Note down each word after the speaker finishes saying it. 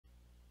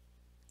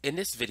In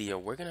this video,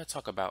 we're going to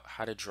talk about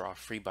how to draw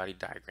free body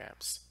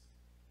diagrams.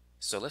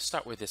 So let's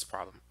start with this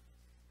problem.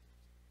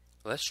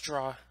 Let's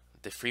draw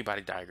the free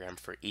body diagram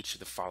for each of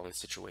the following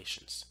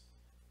situations.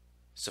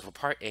 So for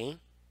part A,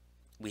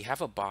 we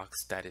have a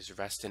box that is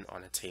resting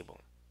on a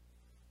table.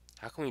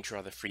 How can we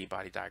draw the free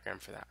body diagram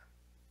for that?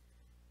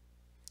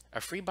 A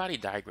free body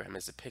diagram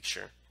is a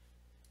picture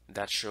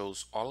that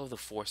shows all of the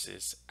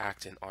forces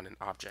acting on an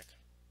object.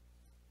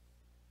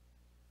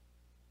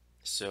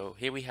 So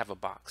here we have a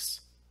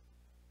box.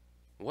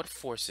 What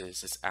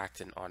forces is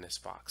acting on this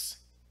box?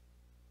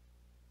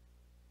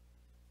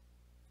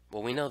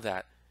 Well, we know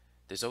that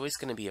there's always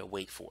going to be a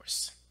weight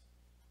force,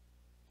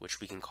 which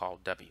we can call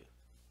W.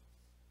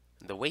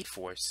 The weight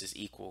force is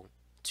equal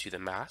to the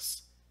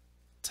mass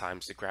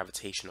times the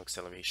gravitational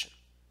acceleration.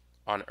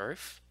 On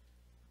Earth,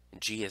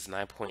 G is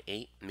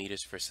 9.8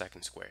 meters per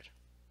second squared.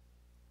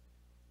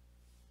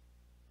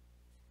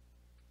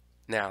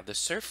 Now, the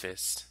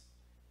surface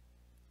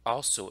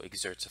also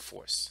exerts a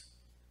force.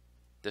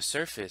 The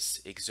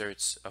surface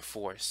exerts a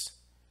force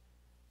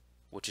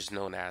which is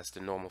known as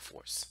the normal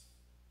force.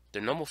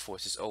 The normal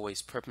force is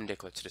always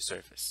perpendicular to the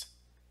surface.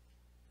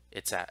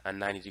 It's at a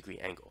 90-degree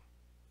angle.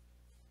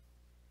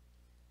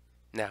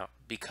 Now,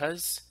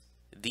 because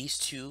these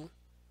two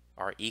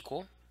are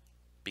equal,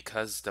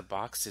 because the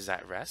box is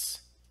at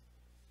rest,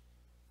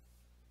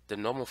 the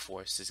normal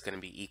force is going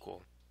to be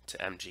equal to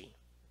mg.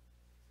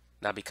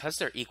 Now, because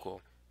they're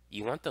equal,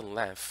 you want the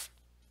length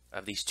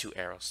of these two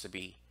arrows to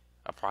be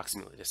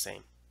approximately the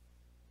same.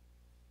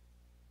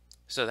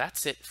 So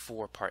that's it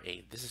for part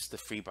A. This is the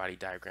free body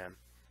diagram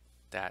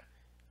that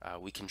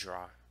we can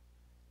draw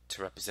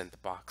to represent the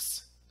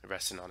box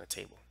resting on a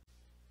table.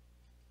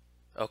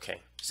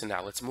 Okay, so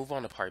now let's move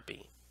on to part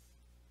B.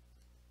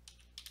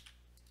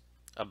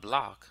 A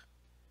block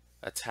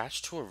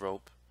attached to a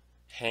rope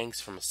hangs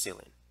from a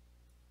ceiling.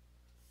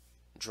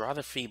 Draw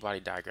the free body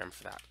diagram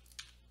for that.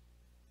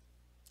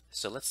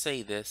 So let's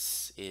say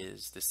this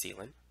is the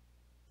ceiling,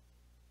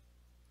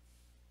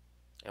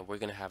 and we're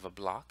going to have a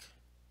block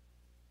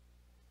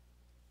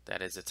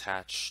that is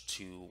attached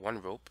to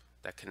one rope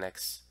that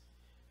connects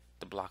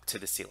the block to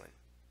the ceiling.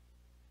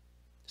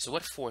 So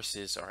what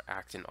forces are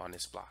acting on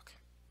this block?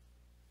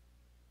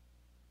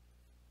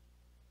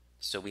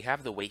 So we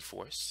have the weight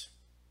force,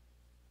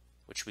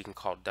 which we can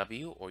call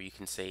W, or you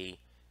can say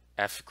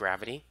F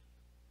gravity.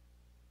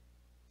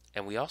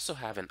 And we also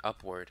have an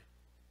upward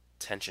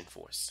tension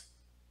force.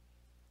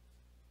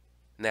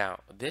 Now,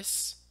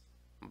 this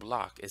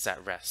block is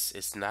at rest.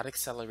 It's not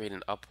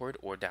accelerating upward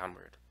or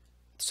downward.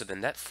 So the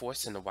net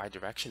force in the y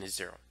direction is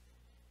 0.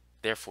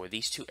 Therefore,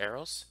 these two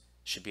arrows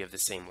should be of the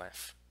same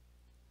length.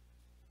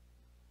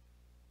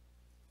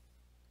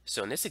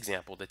 So in this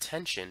example, the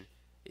tension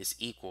is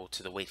equal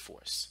to the weight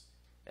force,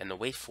 and the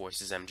weight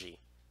force is mg.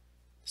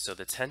 So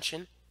the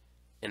tension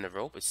in the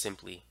rope is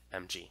simply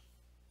mg.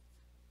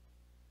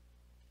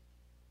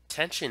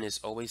 Tension is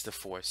always the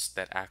force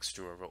that acts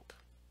through a rope.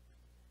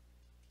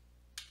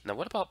 Now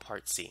what about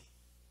part C?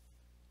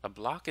 A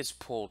block is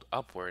pulled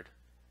upward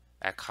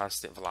at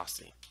constant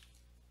velocity.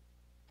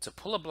 To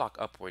pull a block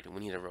upward,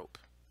 we need a rope.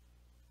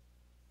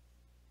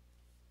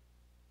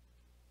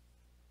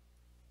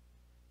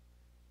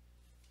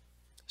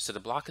 So the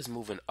block is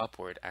moving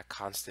upward at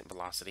constant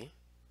velocity.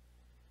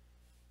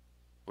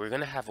 We're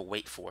going to have a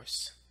weight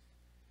force,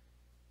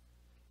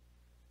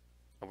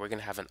 and we're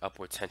going to have an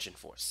upward tension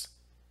force.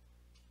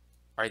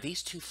 Are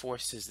these two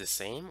forces the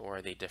same, or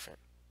are they different?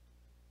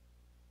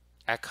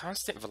 At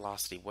constant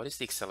velocity, what is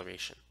the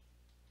acceleration?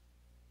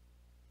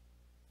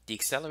 The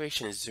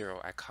acceleration is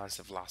 0 at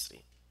constant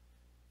velocity.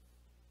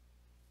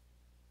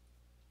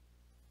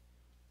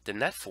 The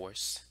net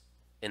force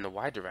in the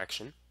y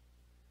direction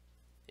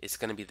is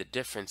going to be the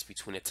difference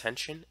between the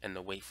tension and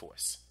the weight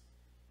force.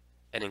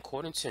 And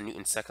according to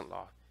Newton's second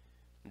law,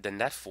 the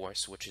net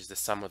force, which is the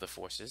sum of the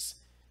forces,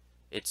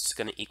 it's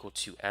going to equal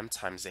to m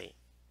times a.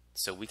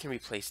 So we can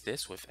replace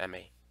this with ma.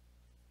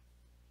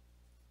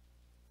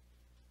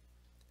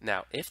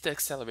 Now, if the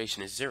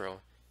acceleration is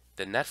 0,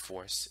 the net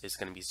force is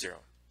going to be 0.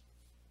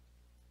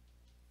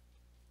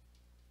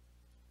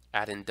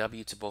 Adding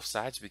W to both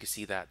sides, we can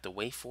see that the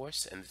weight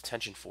force and the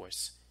tension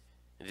force,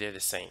 they're the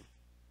same.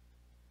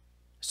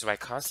 So at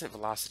constant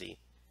velocity,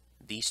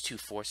 these two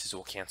forces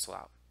will cancel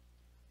out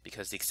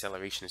because the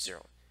acceleration is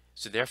 0.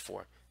 So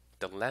therefore,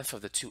 the length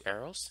of the two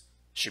arrows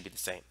should be the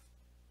same.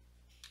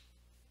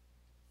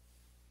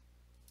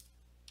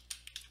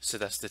 So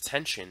thus the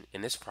tension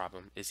in this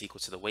problem is equal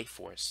to the weight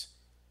force,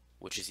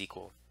 which is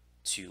equal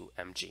to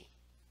mg.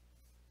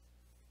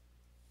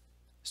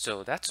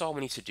 So that's all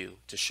we need to do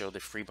to show the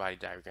free body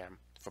diagram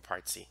for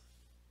part C.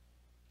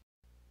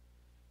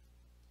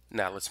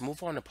 Now let's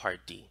move on to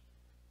part D.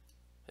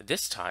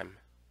 This time,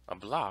 a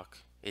block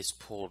is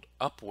pulled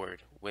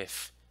upward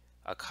with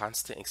a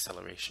constant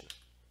acceleration.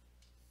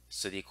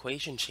 So the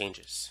equation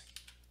changes.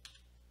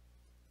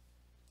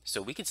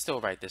 So we can still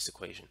write this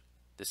equation.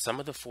 The sum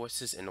of the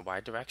forces in the y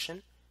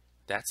direction,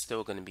 that's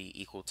still going to be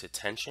equal to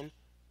tension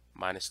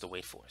minus the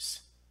weight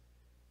force.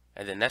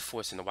 And the net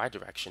force in the y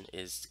direction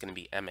is going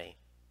to be ma.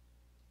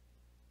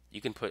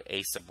 You can put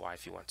a sub y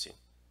if you want to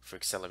for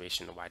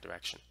acceleration in the y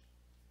direction.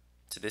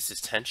 So this is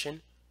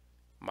tension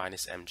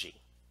minus mg.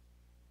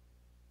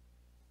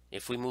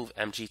 If we move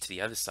mg to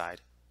the other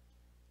side,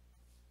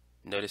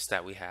 notice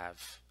that we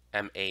have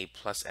ma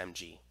plus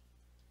mg.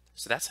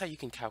 So that's how you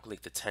can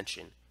calculate the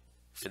tension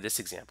for this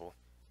example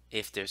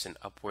if there's an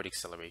upward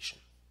acceleration.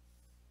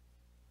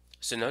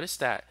 So notice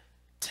that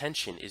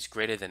tension is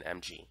greater than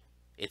mg.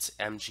 It's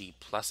mg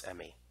plus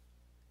ma.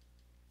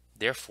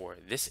 Therefore,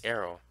 this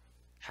arrow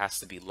has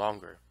to be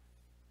longer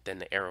than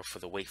the arrow for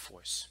the weight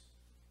force,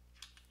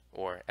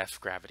 or F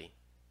gravity.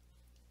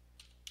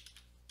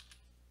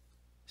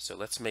 So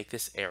let's make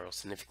this arrow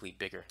significantly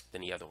bigger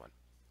than the other one.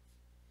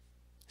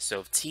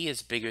 So if T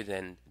is bigger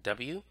than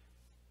W,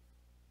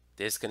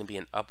 there's going to be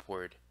an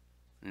upward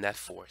net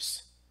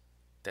force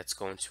that's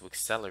going to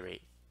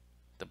accelerate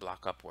the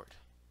block upward.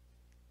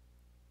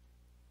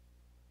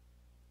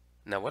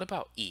 Now what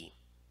about E?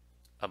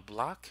 A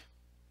block,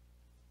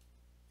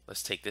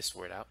 let's take this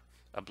word out.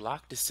 A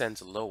block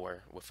descends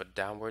lower with a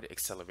downward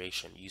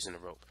acceleration using a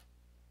rope.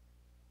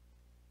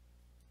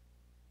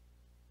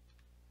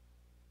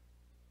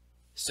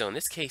 So in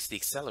this case, the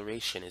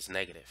acceleration is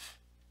negative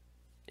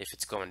if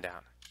it's going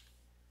down.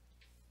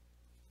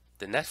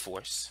 The net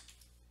force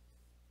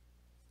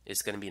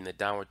is going to be in the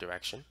downward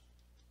direction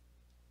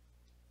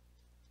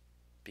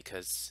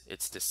because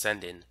it's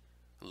descending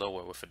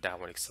lower with a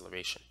downward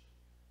acceleration.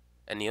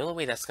 And the only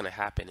way that's going to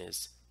happen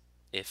is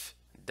if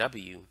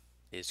W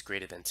is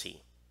greater than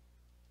T.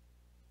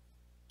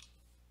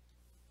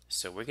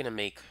 So we're going to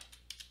make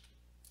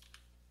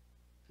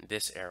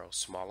this arrow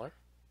smaller.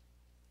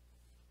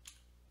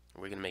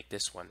 We're going to make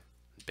this one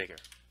bigger.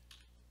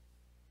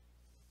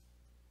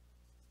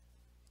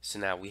 So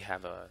now we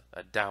have a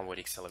downward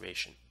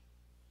acceleration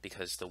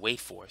because the weight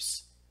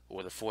force,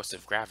 or the force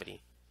of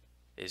gravity,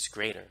 is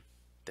greater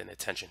than the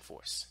tension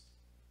force.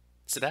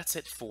 So that's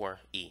it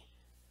for E.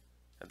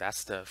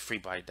 That's the free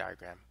body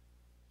diagram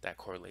that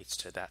correlates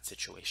to that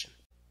situation.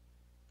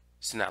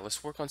 So now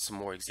let's work on some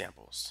more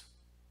examples.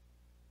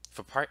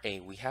 For part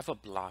A, we have a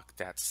block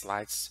that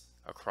slides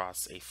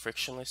across a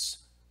frictionless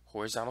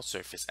horizontal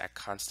surface at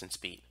constant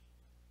speed.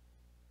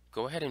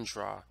 Go ahead and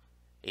draw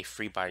a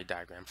free body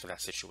diagram for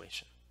that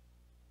situation.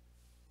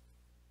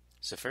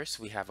 So first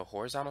we have a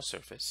horizontal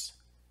surface,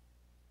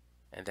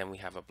 and then we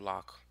have a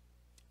block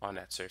on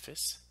that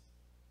surface.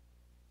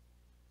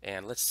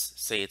 And let's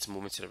say it's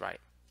moving to the right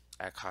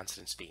at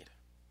constant speed.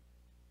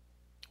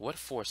 What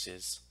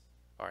forces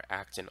are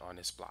acting on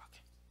this block?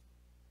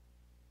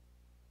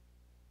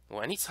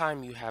 Well,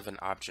 anytime you have an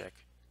object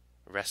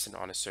resting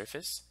on a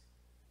surface,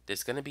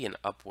 there's going to be an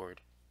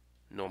upward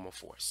normal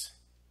force.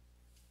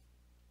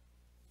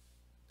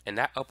 And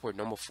that upward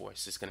normal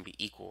force is going to be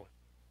equal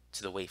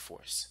to the weight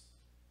force.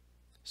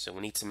 So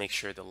we need to make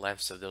sure the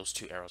lengths of those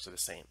two arrows are the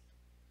same.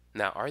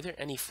 Now, are there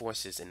any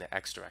forces in the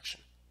x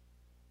direction?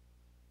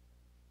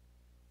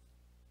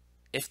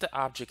 If the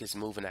object is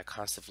moving at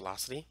constant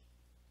velocity,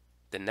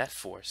 the net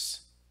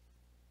force,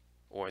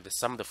 or the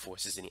sum of the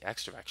forces in the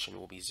x direction,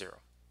 will be 0.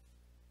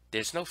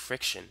 There's no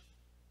friction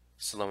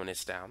slowing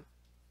this down,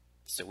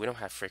 so we don't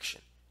have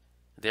friction.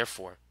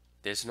 Therefore,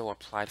 there's no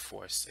applied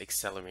force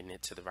accelerating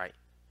it to the right.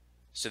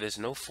 So there's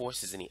no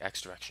forces in the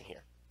x direction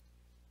here.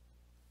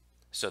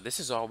 So this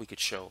is all we could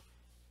show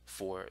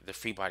for the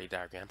free body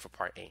diagram for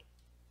part A.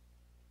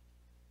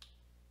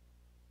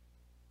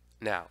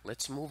 Now,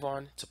 let's move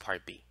on to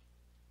part B.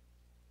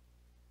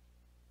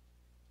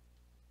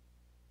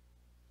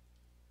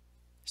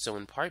 So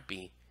in part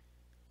B,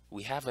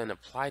 we have an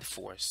applied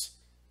force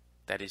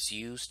that is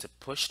used to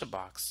push the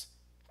box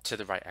to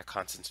the right at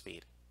constant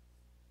speed.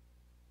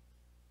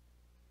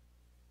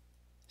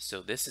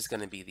 So this is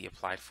going to be the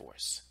applied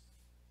force.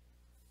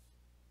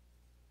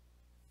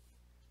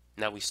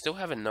 Now we still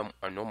have a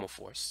normal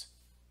force.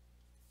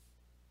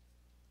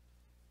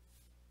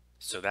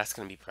 So that's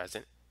going to be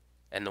present.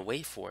 And the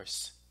weight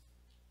force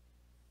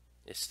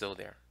is still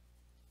there.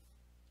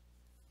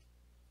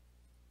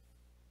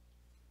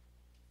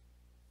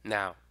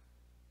 Now,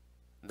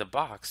 the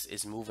box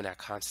is moving at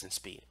constant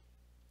speed.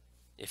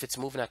 If it's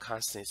moving at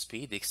constant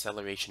speed, the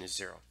acceleration is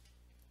 0.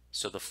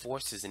 So the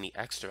forces in the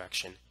x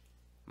direction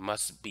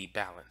must be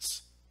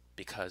balanced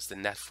because the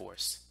net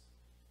force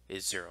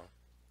is 0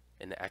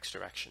 in the x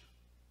direction.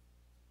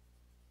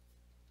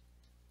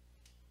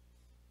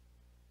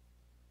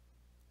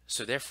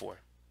 So therefore,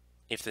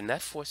 if the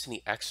net force in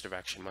the x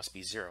direction must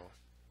be 0,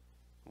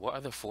 what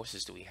other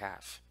forces do we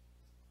have?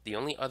 The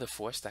only other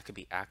force that could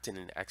be acting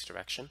in the x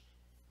direction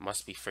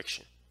must be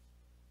friction.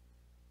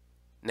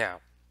 Now,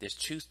 there's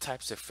two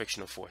types of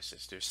frictional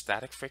forces. There's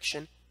static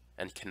friction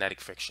and kinetic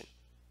friction.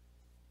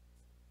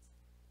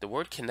 The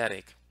word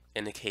kinetic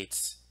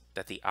indicates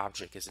that the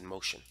object is in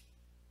motion.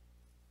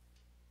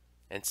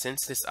 And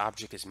since this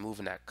object is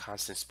moving at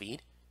constant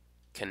speed,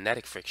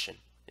 kinetic friction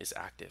is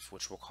active,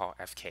 which we'll call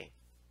Fk.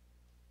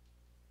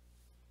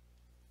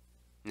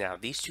 Now,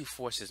 these two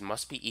forces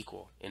must be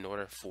equal in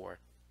order for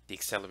the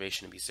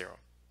acceleration to be 0.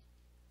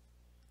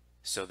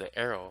 So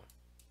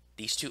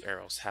these two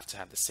arrows have to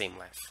have the same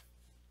length.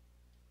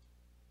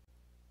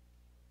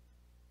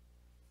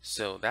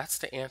 So that's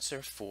the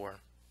answer for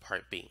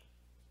part B.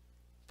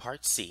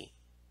 Part C,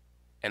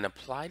 an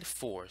applied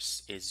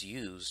force is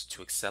used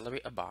to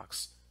accelerate a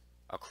box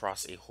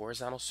across a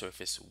horizontal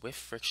surface with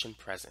friction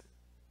present.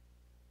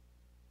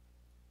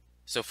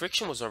 So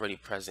friction was already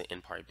present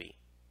in part B,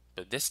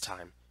 but this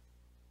time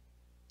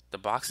the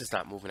box is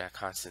not moving at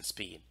constant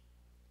speed.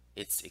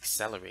 It's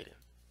accelerating.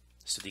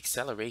 So the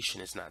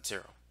acceleration is not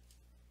zero.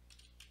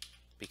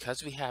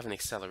 Because we have an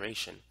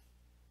acceleration,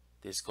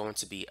 there's going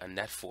to be a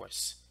net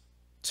force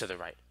to the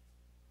right.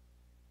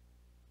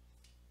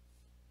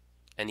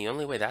 And the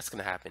only way that's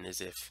going to happen is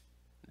if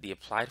the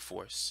applied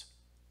force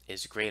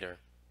is greater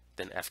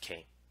than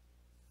Fk.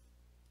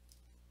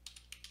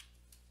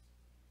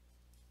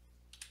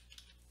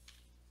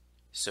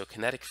 So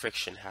kinetic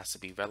friction has to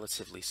be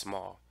relatively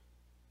small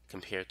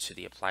compared to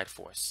the applied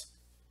force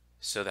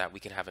so that we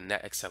can have a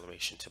net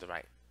acceleration to the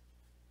right.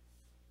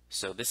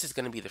 So this is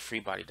going to be the free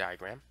body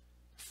diagram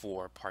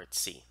for part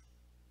C.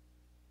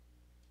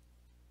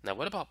 Now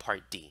what about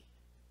part D?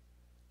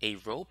 A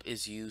rope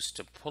is used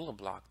to pull a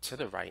block to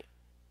the right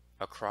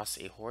across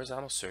a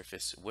horizontal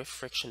surface with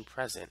friction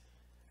present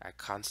at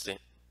constant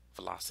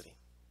velocity.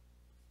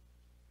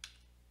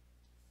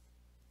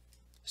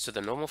 So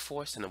the normal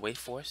force and the weight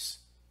force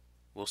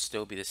will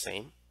still be the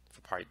same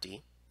for part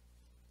D.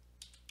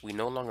 We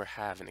no longer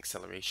have an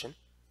acceleration.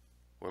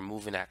 We're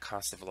moving at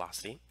constant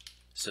velocity,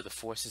 so the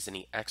forces in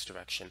the x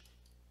direction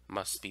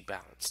must be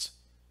balanced.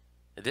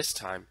 At this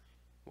time,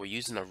 we're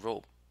using a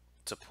rope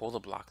to pull the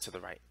block to the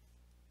right.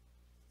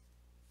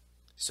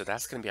 So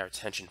that's going to be our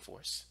tension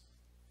force.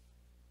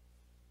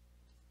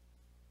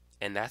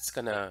 And that's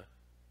going to,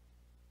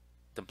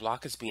 the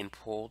block is being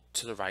pulled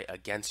to the right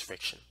against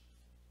friction.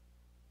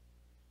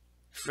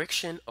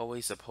 Friction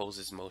always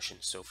opposes motion.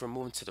 So if we're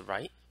moving to the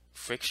right,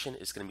 friction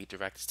is going to be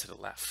directed to the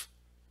left.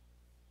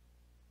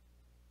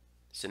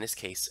 So in this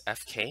case,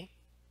 Fk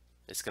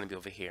is going to be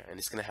over here, and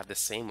it's going to have the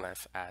same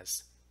length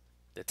as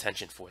the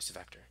tension force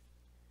vector.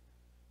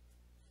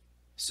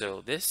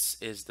 So this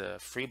is the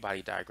free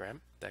body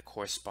diagram that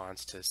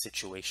corresponds to the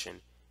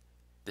situation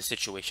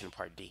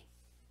part D.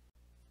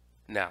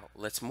 Now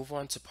let's move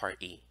on to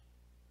part E.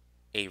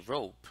 A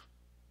rope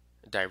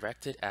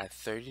directed at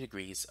 30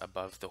 degrees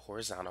above the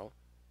horizontal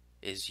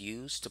is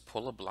used to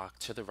pull a block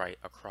to the right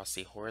across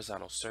a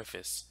horizontal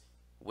surface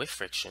with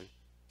friction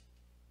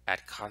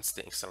at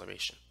constant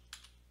acceleration.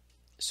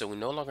 So we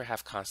no longer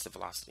have constant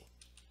velocity.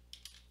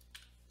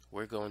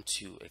 We're going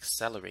to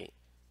accelerate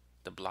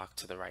the block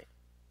to the right.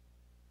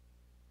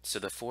 So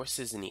the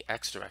forces in the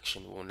x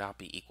direction will not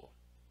be equal.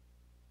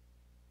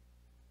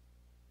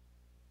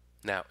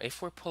 Now,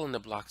 if we're pulling the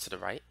block to the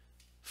right,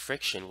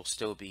 friction will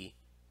still be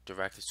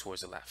directed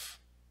towards the left.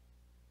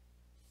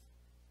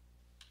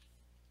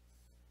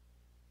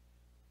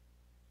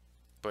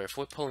 But if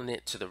we're pulling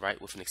it to the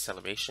right with an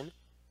acceleration,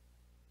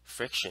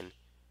 friction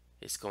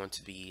is going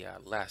to be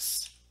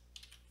less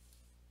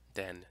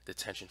than the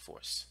tension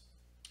force.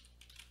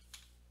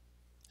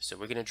 So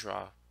we're going to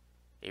draw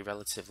a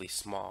relatively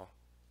small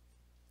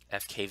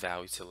Fk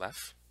value to the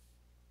left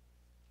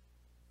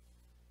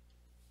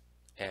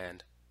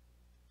and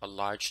a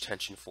large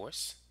tension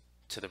force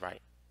to the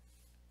right,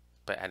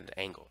 but at an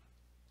angle.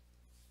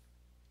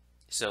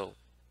 So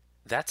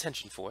that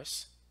tension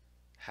force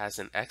has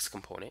an x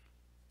component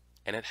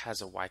and it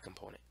has a y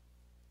component.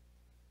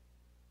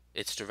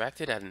 It's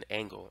directed at an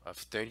angle of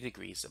 30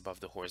 degrees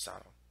above the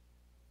horizontal.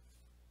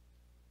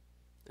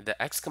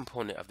 The x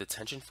component of the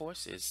tension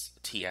force is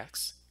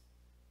Tx,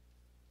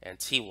 and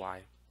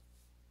Ty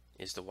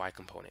is the y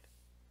component.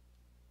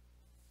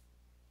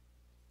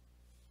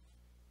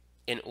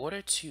 In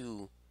order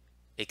to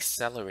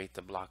accelerate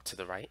the block to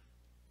the right,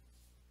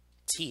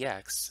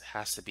 Tx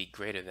has to be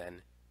greater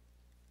than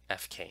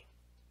Fk.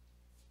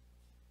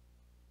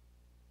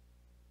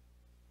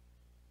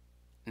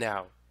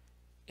 Now,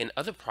 in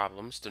other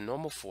problems, the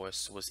normal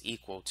force was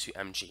equal to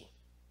mg,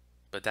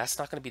 but that's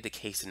not going to be the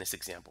case in this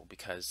example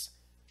because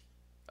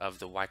of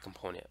the y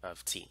component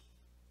of t.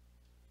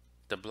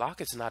 The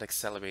block is not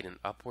accelerating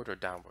upward or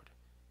downward,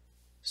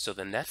 so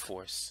the net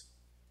force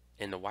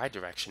in the y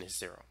direction is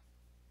 0.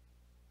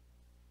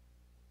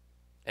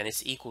 And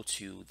it's equal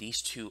to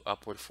these two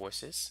upward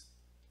forces,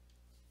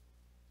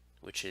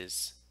 which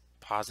is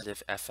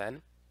positive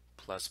Fn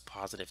plus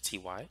positive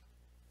Ty.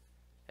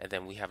 And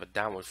then we have a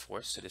downward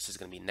force, so this is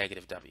going to be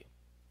negative W.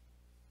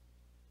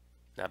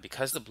 Now,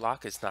 because the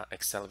block is not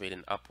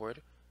accelerating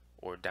upward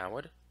or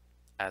downward,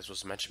 as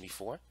was mentioned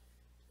before,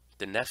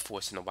 the net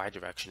force in the y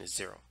direction is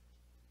 0.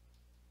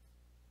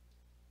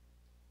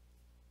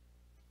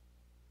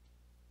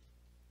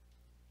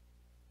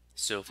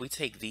 So if we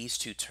take these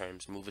two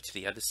terms, move it to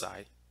the other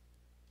side,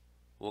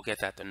 we'll get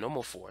that the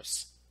normal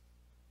force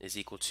is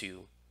equal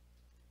to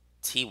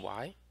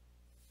Ty.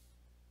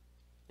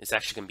 It's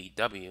actually going to be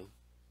W,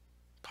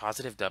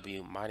 positive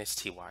W minus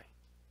Ty.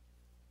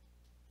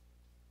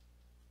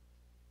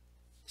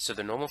 So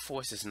the normal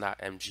force is not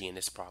mg in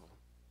this problem.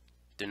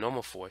 The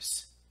normal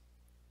force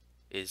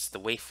is the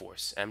weight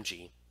force,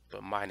 mg,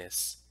 but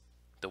minus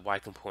the y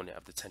component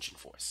of the tension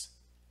force.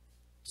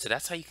 So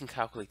that's how you can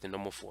calculate the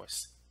normal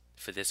force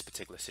for this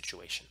particular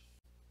situation.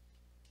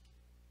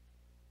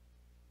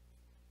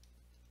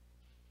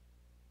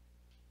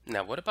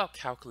 Now, what about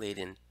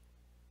calculating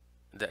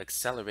the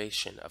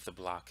acceleration of the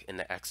block in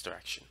the x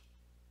direction?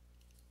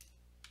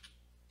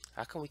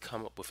 How can we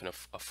come up with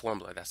a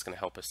formula that's going to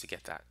help us to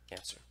get that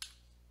answer?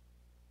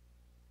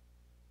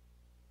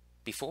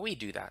 Before we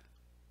do that,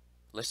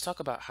 let's talk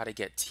about how to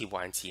get ty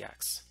and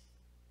tx.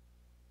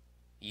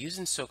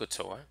 Using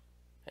SOHCAHTOA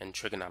and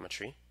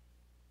trigonometry,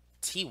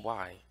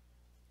 ty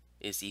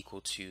is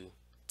equal to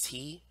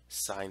t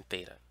sine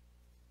theta.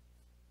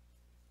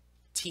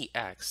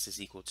 Tx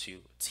is equal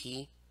to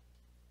t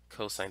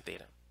cosine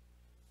theta.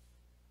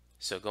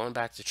 So going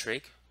back to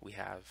trig, we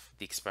have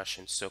the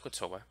expression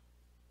SOHCAHTOA.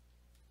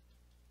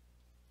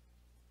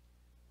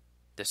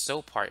 The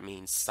SO part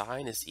means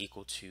sine is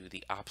equal to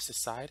the opposite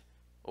side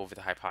over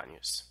the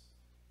hypotenuse.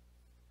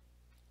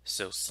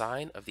 So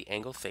sine of the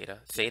angle theta,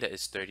 theta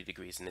is 30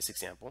 degrees in this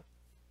example,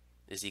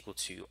 is equal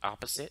to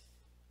opposite,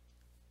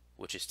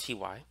 which is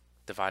ty,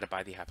 divided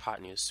by the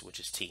hypotenuse, which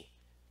is t.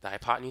 The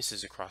hypotenuse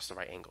is across the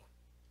right angle.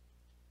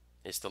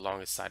 It's the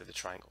longest side of the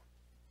triangle.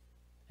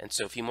 And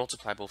so if you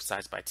multiply both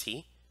sides by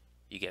t,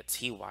 you get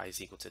ty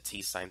is equal to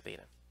t sine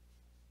theta.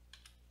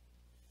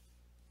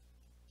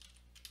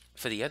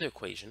 For the other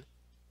equation,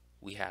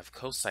 we have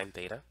cosine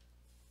theta.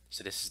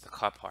 So this is the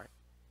co part.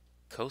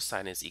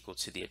 Cosine is equal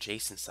to the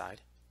adjacent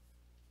side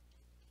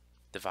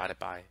divided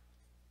by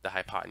the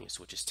hypotenuse,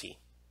 which is t.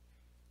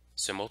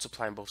 So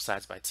multiplying both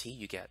sides by t,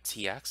 you get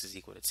tx is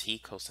equal to t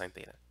cosine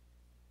theta.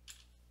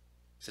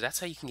 So that's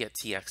how you can get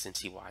tx and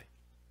ty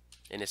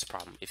in this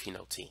problem if you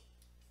know t.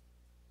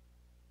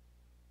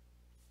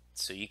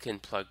 So you can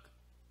plug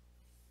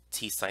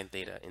t sine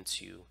theta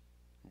into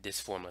this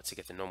formula to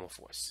get the normal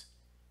force.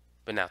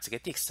 But now to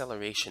get the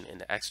acceleration in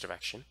the x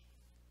direction,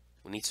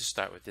 we need to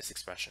start with this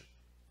expression.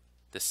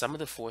 The sum of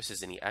the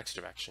forces in the x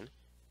direction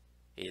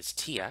is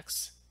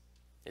tx.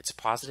 It's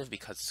positive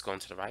because it's going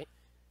to the right.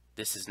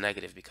 This is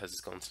negative because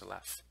it's going to the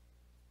left.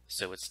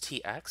 So it's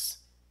tx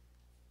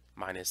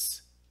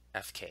minus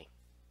fk.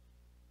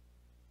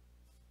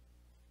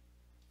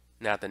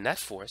 Now the net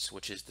force,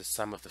 which is the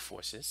sum of the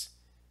forces,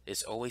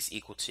 is always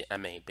equal to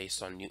ma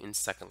based on Newton's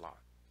second law.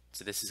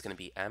 So this is going to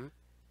be m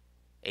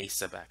a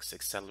sub x,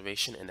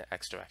 acceleration in the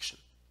x direction.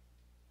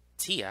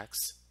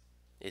 Tx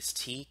is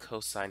t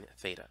cosine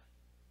theta.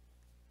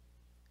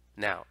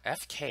 Now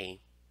fk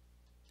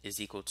is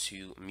equal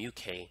to mu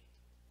k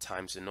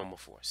times the normal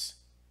force.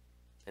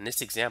 In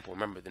this example,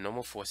 remember the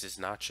normal force is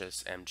not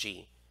just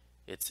mg,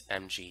 it's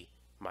mg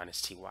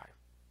minus ty.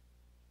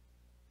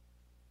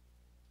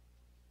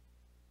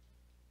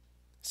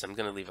 So I'm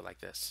going to leave it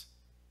like this.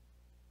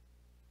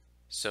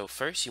 So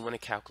first you want to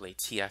calculate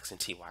tx and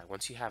ty.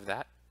 Once you have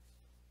that,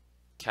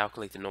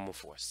 calculate the normal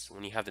force.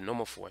 When you have the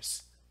normal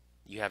force,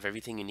 you have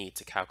everything you need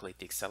to calculate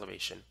the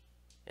acceleration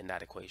in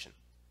that equation.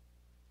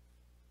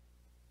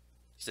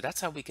 So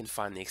that's how we can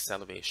find the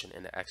acceleration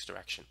in the x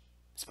direction.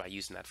 It's by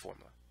using that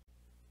formula.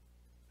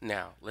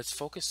 Now, let's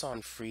focus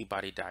on free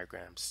body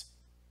diagrams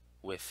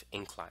with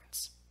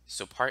inclines.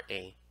 So part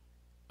A,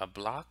 a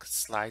block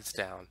slides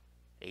down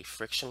a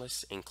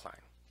frictionless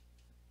incline.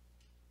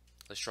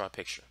 Let's draw a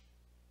picture.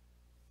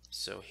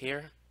 So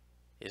here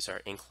is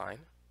our incline,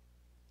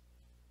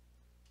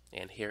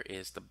 and here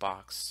is the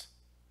box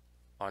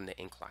on the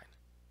incline.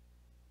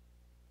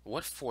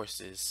 What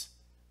forces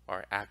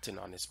are acting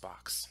on this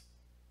box?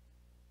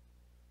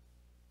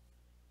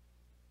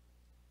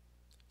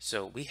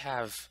 So we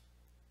have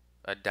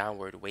a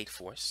downward weight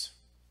force.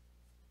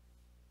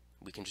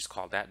 We can just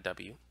call that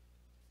W.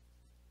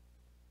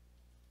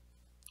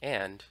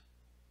 And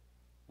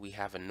we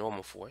have a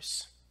normal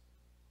force.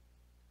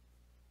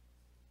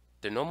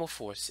 The normal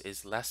force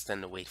is less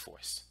than the weight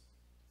force.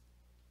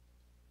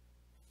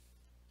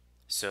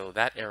 So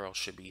that arrow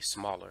should be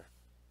smaller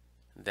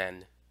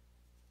than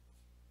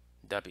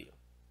W.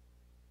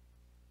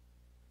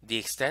 The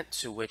extent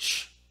to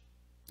which,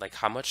 like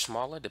how much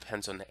smaller,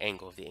 depends on the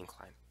angle of the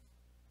incline.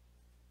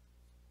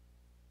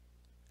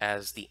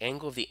 As the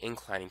angle of the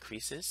incline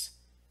increases,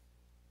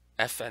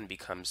 Fn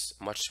becomes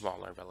much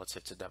smaller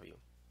relative to W.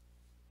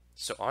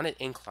 So on an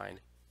incline,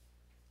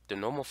 the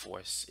normal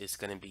force is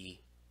going to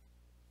be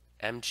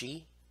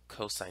mg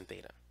cosine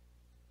theta.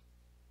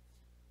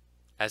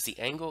 As the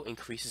angle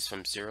increases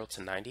from 0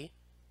 to 90,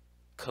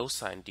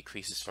 cosine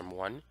decreases from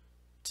 1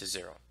 to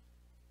 0.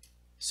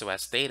 So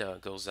as theta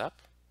goes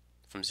up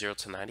from 0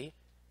 to 90,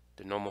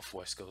 the normal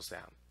force goes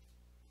down.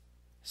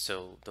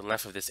 So the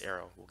length of this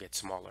arrow will get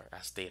smaller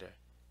as theta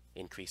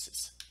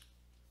increases.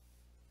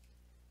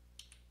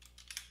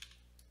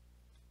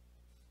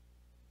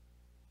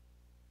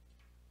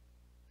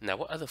 Now,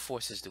 what other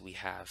forces do we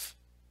have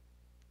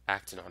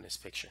acting on this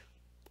picture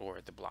or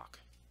the block?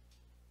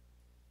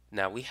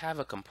 Now, we have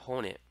a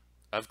component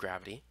of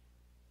gravity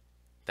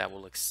that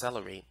will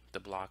accelerate the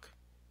block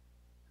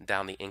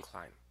down the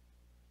incline.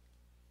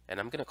 And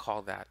I'm going to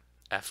call that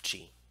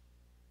Fg.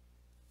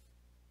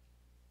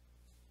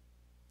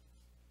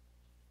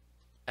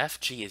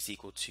 Fg is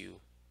equal to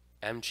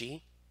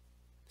mg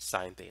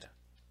sine theta.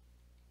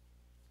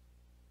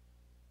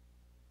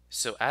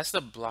 So as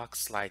the block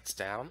slides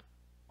down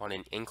on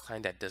an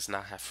incline that does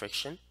not have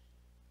friction,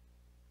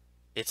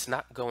 it's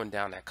not going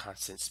down at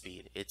constant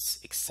speed, it's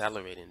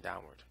accelerating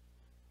downward.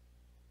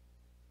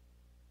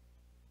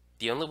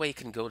 The only way it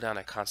can go down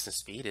at constant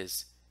speed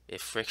is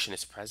if friction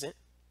is present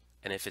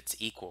and if it's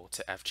equal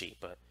to Fg,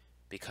 but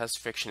because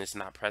friction is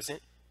not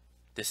present,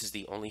 this is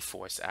the only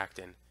force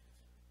acting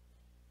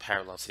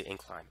parallel to the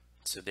incline,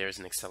 so there's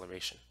an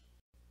acceleration.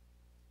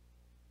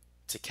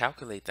 To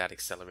calculate that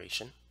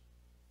acceleration,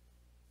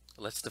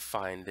 let's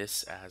define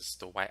this as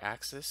the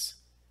y-axis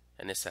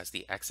and this as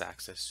the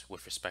x-axis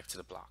with respect to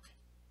the block.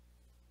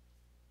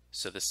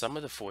 So the sum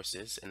of the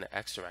forces in the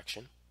x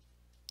direction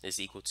is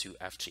equal to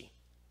Fg.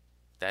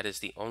 That is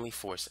the only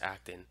force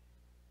acting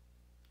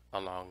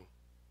along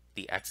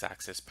the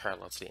x-axis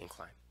parallel to the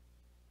incline.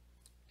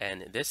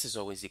 And this is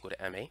always equal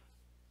to ma.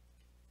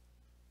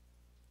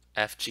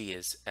 Fg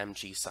is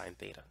mg sine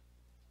theta.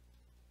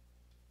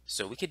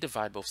 So we could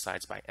divide both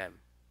sides by m.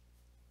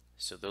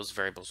 So those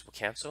variables will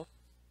cancel.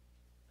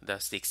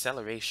 Thus the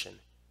acceleration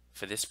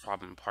for this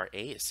problem in part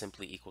A is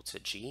simply equal to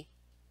g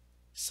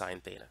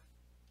sine theta.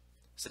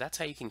 So that's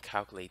how you can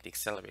calculate the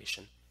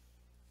acceleration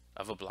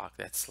of a block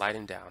that's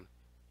sliding down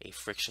a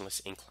frictionless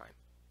incline.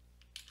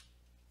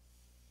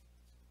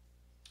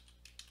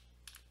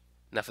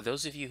 Now for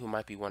those of you who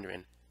might be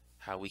wondering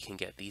how we can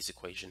get these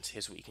equations,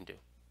 here's what you can do.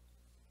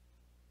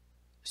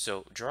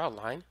 So draw a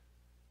line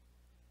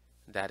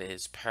that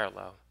is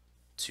parallel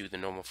to the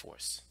normal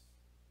force.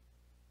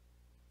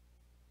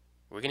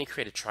 We're going to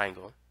create a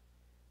triangle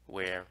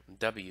where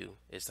W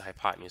is the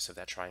hypotenuse of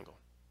that triangle.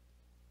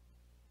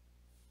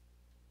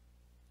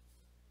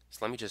 So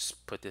let me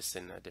just put this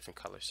in a different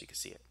color so you can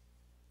see it.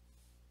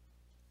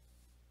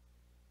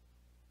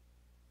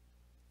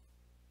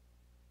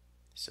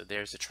 So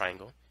there's the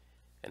triangle,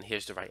 and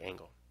here's the right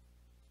angle.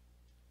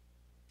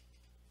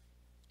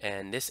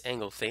 And this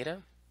angle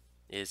theta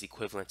is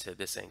equivalent to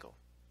this angle.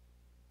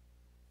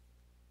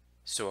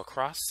 So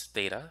across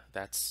theta,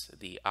 that's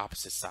the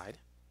opposite side,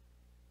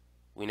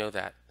 we know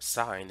that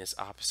sine is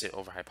opposite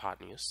over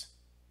hypotenuse.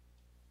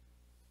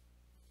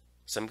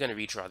 So I'm going to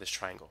redraw this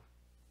triangle.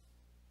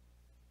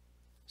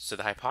 So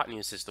the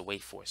hypotenuse is the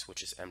weight force,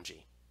 which is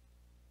mg.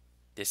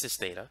 This is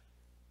theta.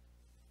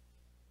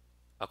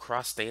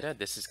 Across theta,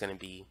 this is going to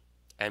be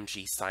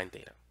mg sine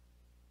theta.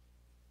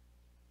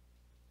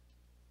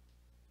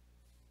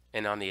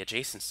 And on the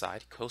adjacent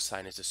side,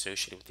 cosine is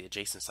associated with the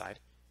adjacent side.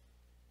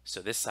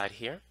 So this side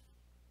here,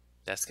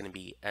 that's going to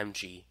be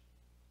mg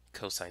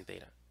cosine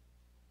theta.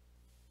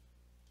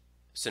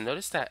 So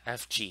notice that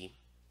Fg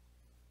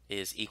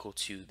is equal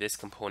to this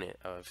component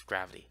of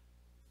gravity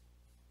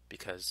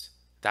because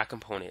that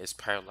component is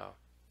parallel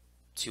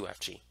to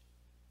Fg.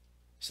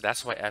 So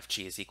that's why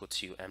Fg is equal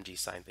to mg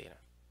sine theta.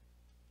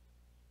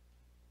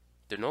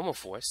 The normal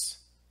force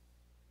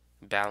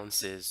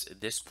balances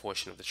this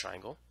portion of the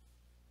triangle.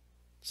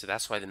 So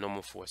that's why the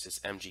normal force is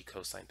mg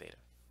cosine theta.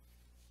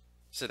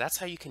 So that's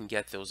how you can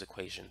get those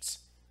equations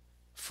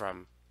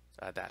from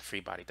that free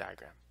body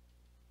diagram.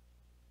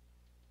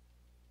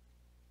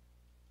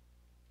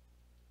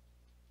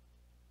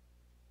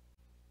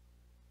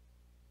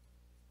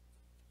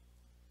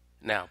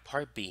 Now,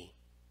 part B,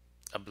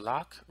 a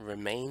block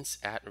remains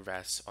at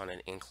rest on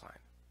an incline.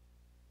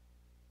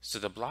 So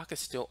the block is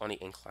still on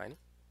the incline.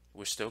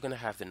 We're still going to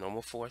have the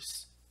normal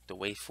force, the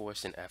weight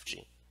force, and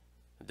Fg.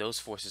 Those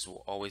forces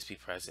will always be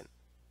present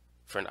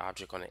for an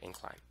object on an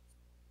incline.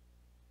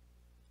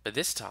 But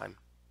this time,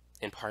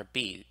 in part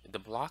B, the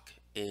block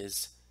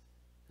is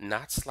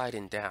not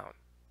sliding down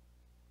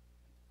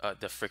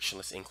the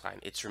frictionless incline.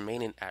 It's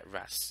remaining at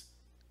rest.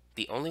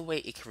 The only way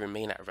it can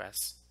remain at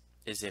rest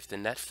is if the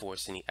net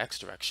force in the x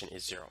direction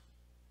is 0.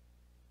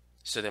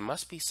 So there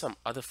must be some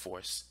other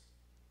force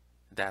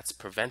that's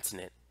preventing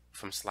it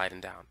from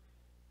sliding down.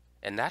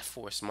 And that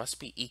force must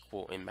be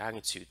equal in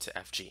magnitude to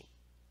Fg.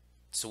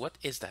 So what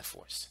is that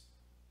force?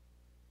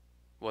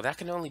 Well, that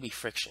can only be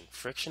friction.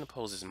 Friction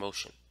opposes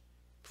motion.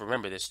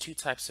 Remember, there's two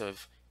types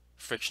of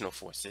frictional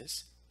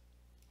forces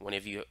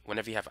whenever you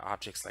have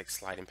objects like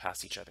sliding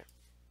past each other.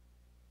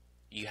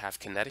 You have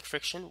kinetic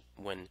friction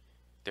when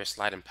they're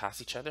sliding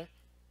past each other,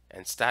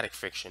 and static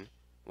friction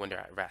when they're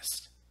at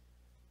rest.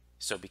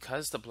 So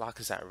because the block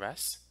is at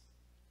rest,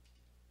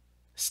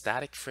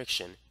 static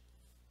friction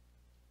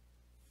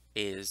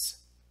is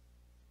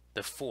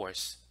the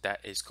force that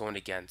is going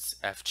against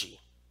Fg,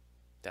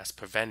 that's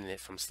preventing it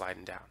from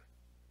sliding down.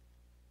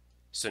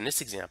 So in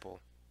this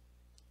example,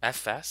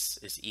 Fs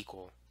is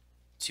equal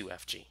to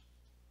Fg.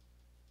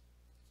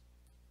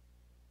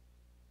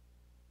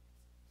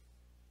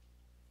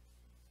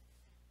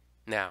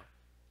 Now,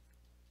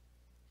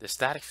 the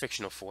static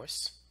frictional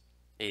force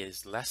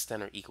is less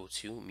than or equal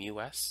to mu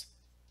s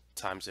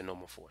times the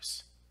normal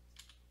force.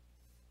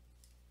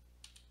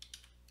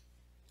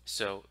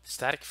 So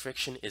static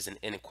friction is an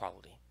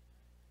inequality.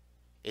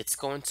 It's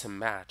going to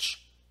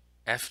match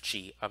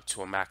Fg up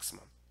to a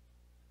maximum.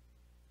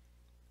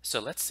 So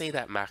let's say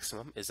that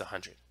maximum is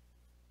 100.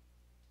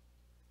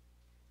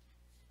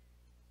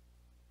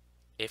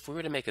 if we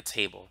were to make a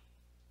table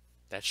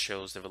that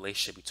shows the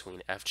relationship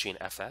between Fg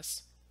and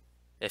Fs,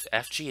 if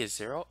Fg is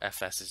 0,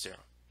 Fs is 0.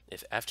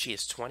 If Fg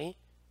is 20,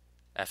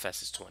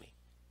 Fs is 20.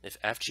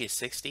 If Fg is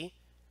 60,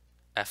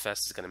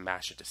 Fs is going to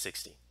match it to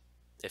 60.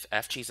 If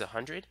Fg is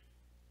 100,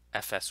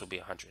 Fs will be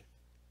 100.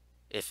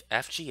 If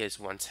Fg is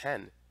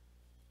 110,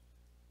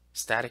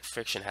 static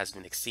friction has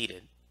been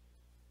exceeded.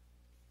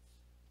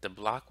 The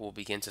block will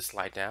begin to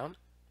slide down,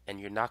 and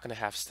you're not going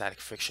to have static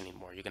friction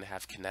anymore. You're going to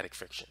have kinetic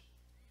friction.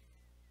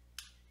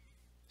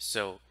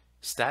 So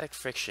static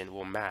friction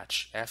will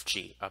match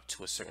Fg up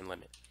to a certain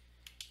limit,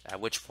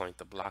 at which point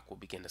the block will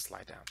begin to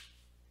slide down.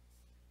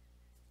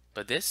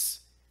 But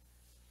this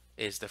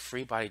is the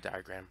free body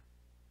diagram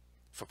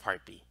for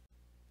part B.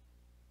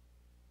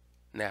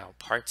 Now,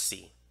 part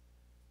C.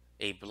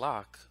 A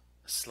block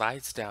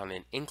slides down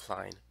an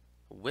incline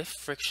with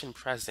friction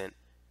present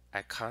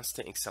at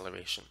constant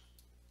acceleration.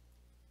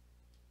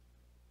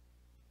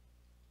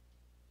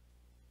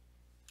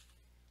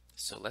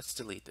 So let's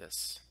delete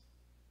this.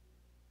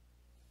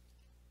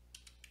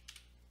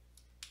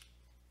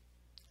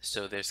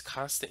 So there's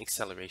constant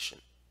acceleration,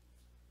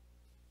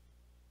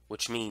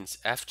 which means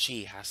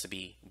Fg has to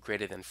be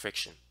greater than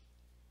friction.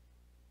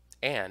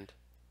 And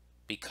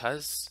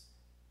because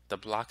the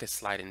block is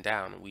sliding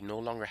down, we no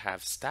longer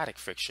have static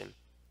friction,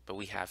 but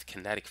we have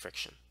kinetic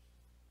friction.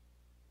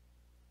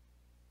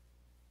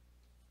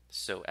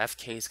 So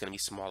Fk is going to be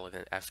smaller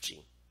than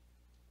Fg.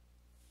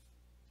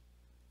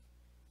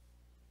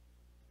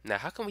 Now,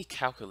 how can we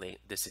calculate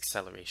this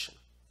acceleration?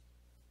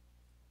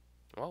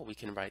 Well, we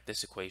can write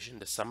this equation.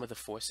 The sum of the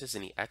forces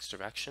in the x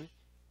direction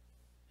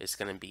is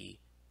going to be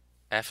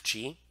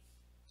Fg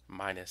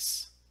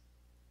minus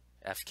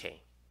Fk.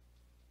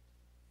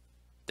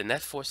 The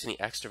net force in the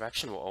x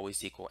direction will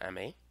always equal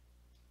ma.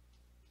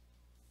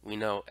 We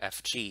know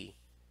Fg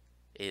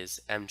is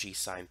mg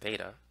sine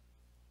theta.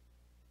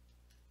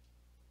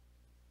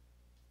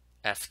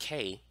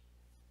 Fk,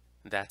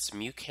 that's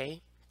mu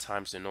k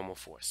times the normal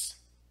force.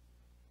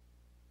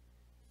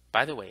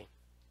 By the way,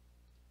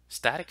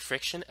 static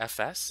friction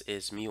Fs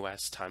is mu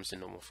s times the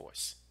normal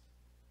force.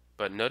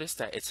 But notice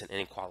that it's an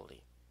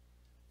inequality.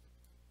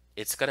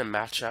 It's going to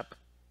match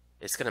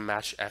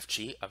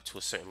Fg up to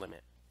a certain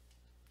limit.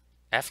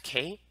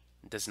 Fk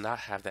does not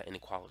have that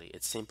inequality.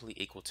 It's simply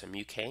equal to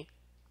mu k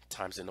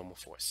times the normal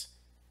force.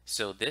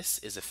 So this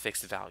is a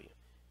fixed value.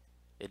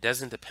 It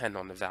doesn't depend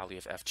on the value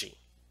of Fg.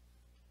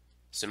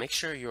 So make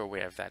sure you're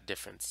aware of that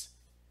difference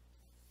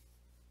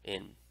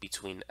in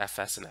between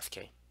Fs and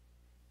Fk.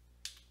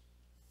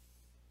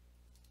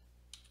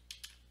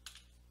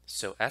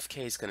 So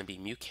Fk is going to be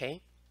mu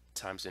k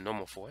times the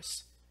normal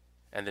force,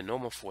 and the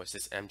normal force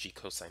is mg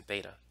cosine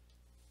theta.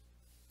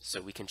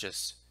 So we can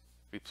just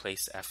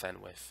replace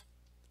Fn with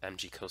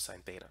mg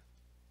cosine theta.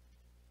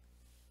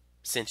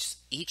 Since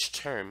each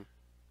term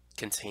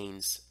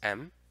contains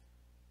m,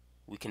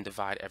 we can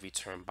divide every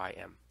term by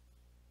m.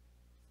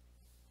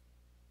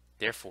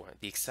 Therefore,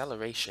 the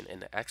acceleration in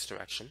the x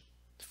direction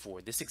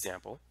for this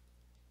example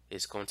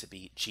is going to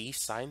be g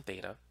sine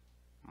theta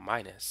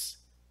minus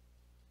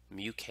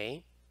mu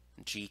k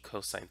g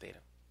cosine theta.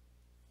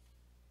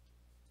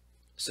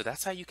 So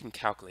that's how you can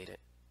calculate it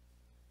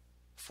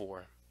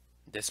for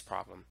this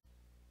problem.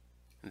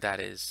 That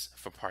is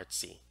for part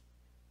C.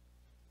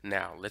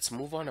 Now let's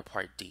move on to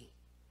part D.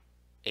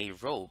 A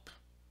rope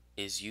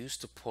is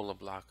used to pull a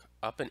block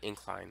up an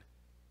incline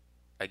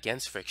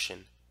against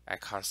friction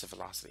at constant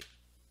velocity.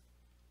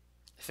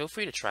 Feel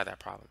free to try that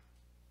problem.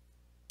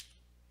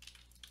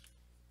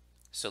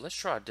 So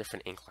let's draw a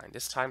different incline.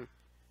 This time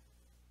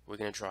we're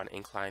going to draw an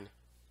incline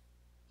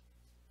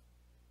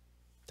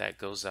that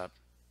goes up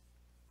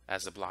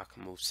as the block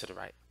moves to the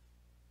right.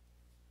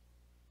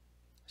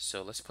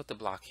 So let's put the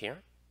block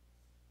here,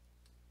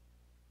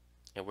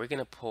 and we're going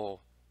to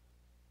pull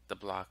the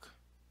block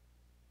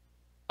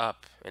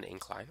up an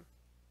incline.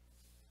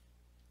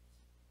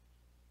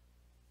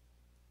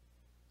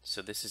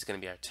 So this is going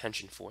to be our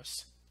tension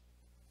force.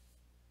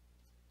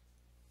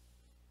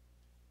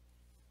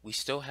 We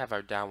still have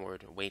our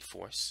downward weight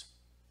force,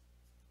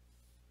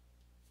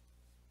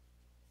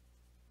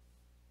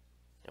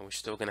 and we're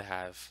still going to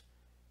have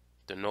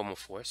the normal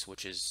force,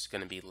 which is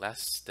going to be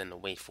less than the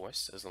weight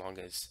force as long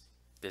as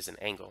there's an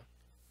angle.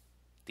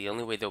 The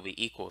only way they'll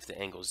be equal if the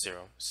angle is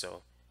 0.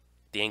 So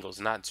the angle is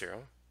not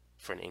 0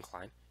 for an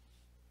incline.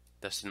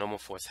 Thus the normal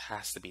force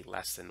has to be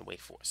less than the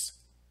weight force.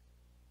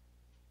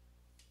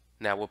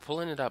 Now we're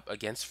pulling it up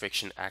against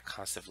friction at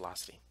constant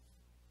velocity.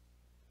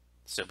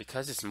 So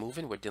because it's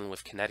moving, we're dealing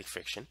with kinetic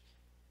friction,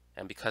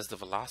 and because the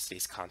velocity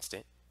is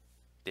constant,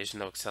 there's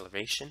no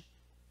acceleration,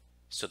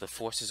 so the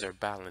forces are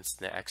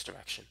balanced in the x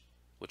direction,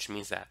 which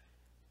means that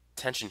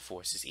tension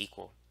force is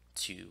equal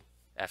to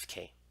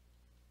Fk.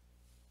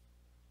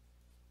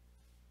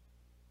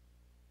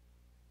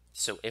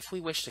 So if we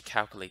wish to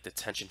calculate the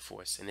tension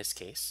force in this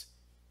case,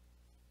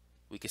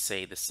 we could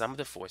say the sum of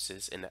the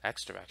forces in the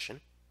x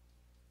direction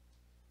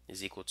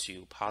is equal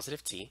to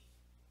positive t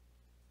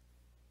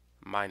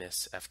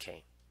minus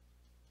Fk.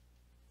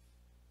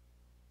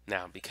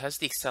 Now, because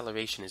the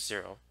acceleration is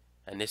 0,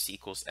 and this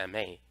equals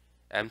ma.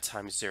 M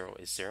times 0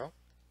 is 0,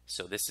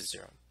 so this is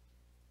 0.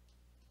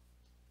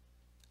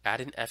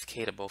 Adding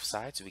fk to both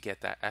sides, we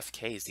get that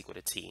fk is equal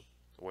to t,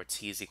 or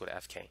t is equal to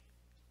fk.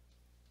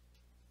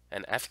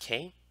 And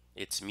fk,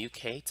 it's mu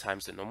k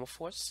times the normal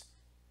force,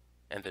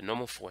 and the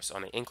normal force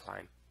on an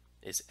incline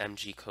is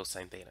mg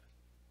cosine theta.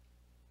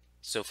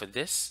 So for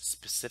this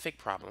specific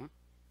problem,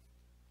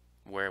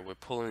 where we're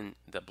pulling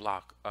the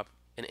block up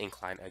an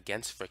incline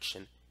against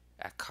friction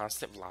at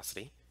constant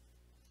velocity,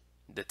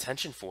 the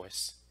tension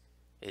force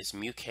is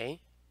mu k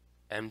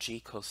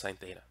mg cosine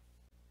theta.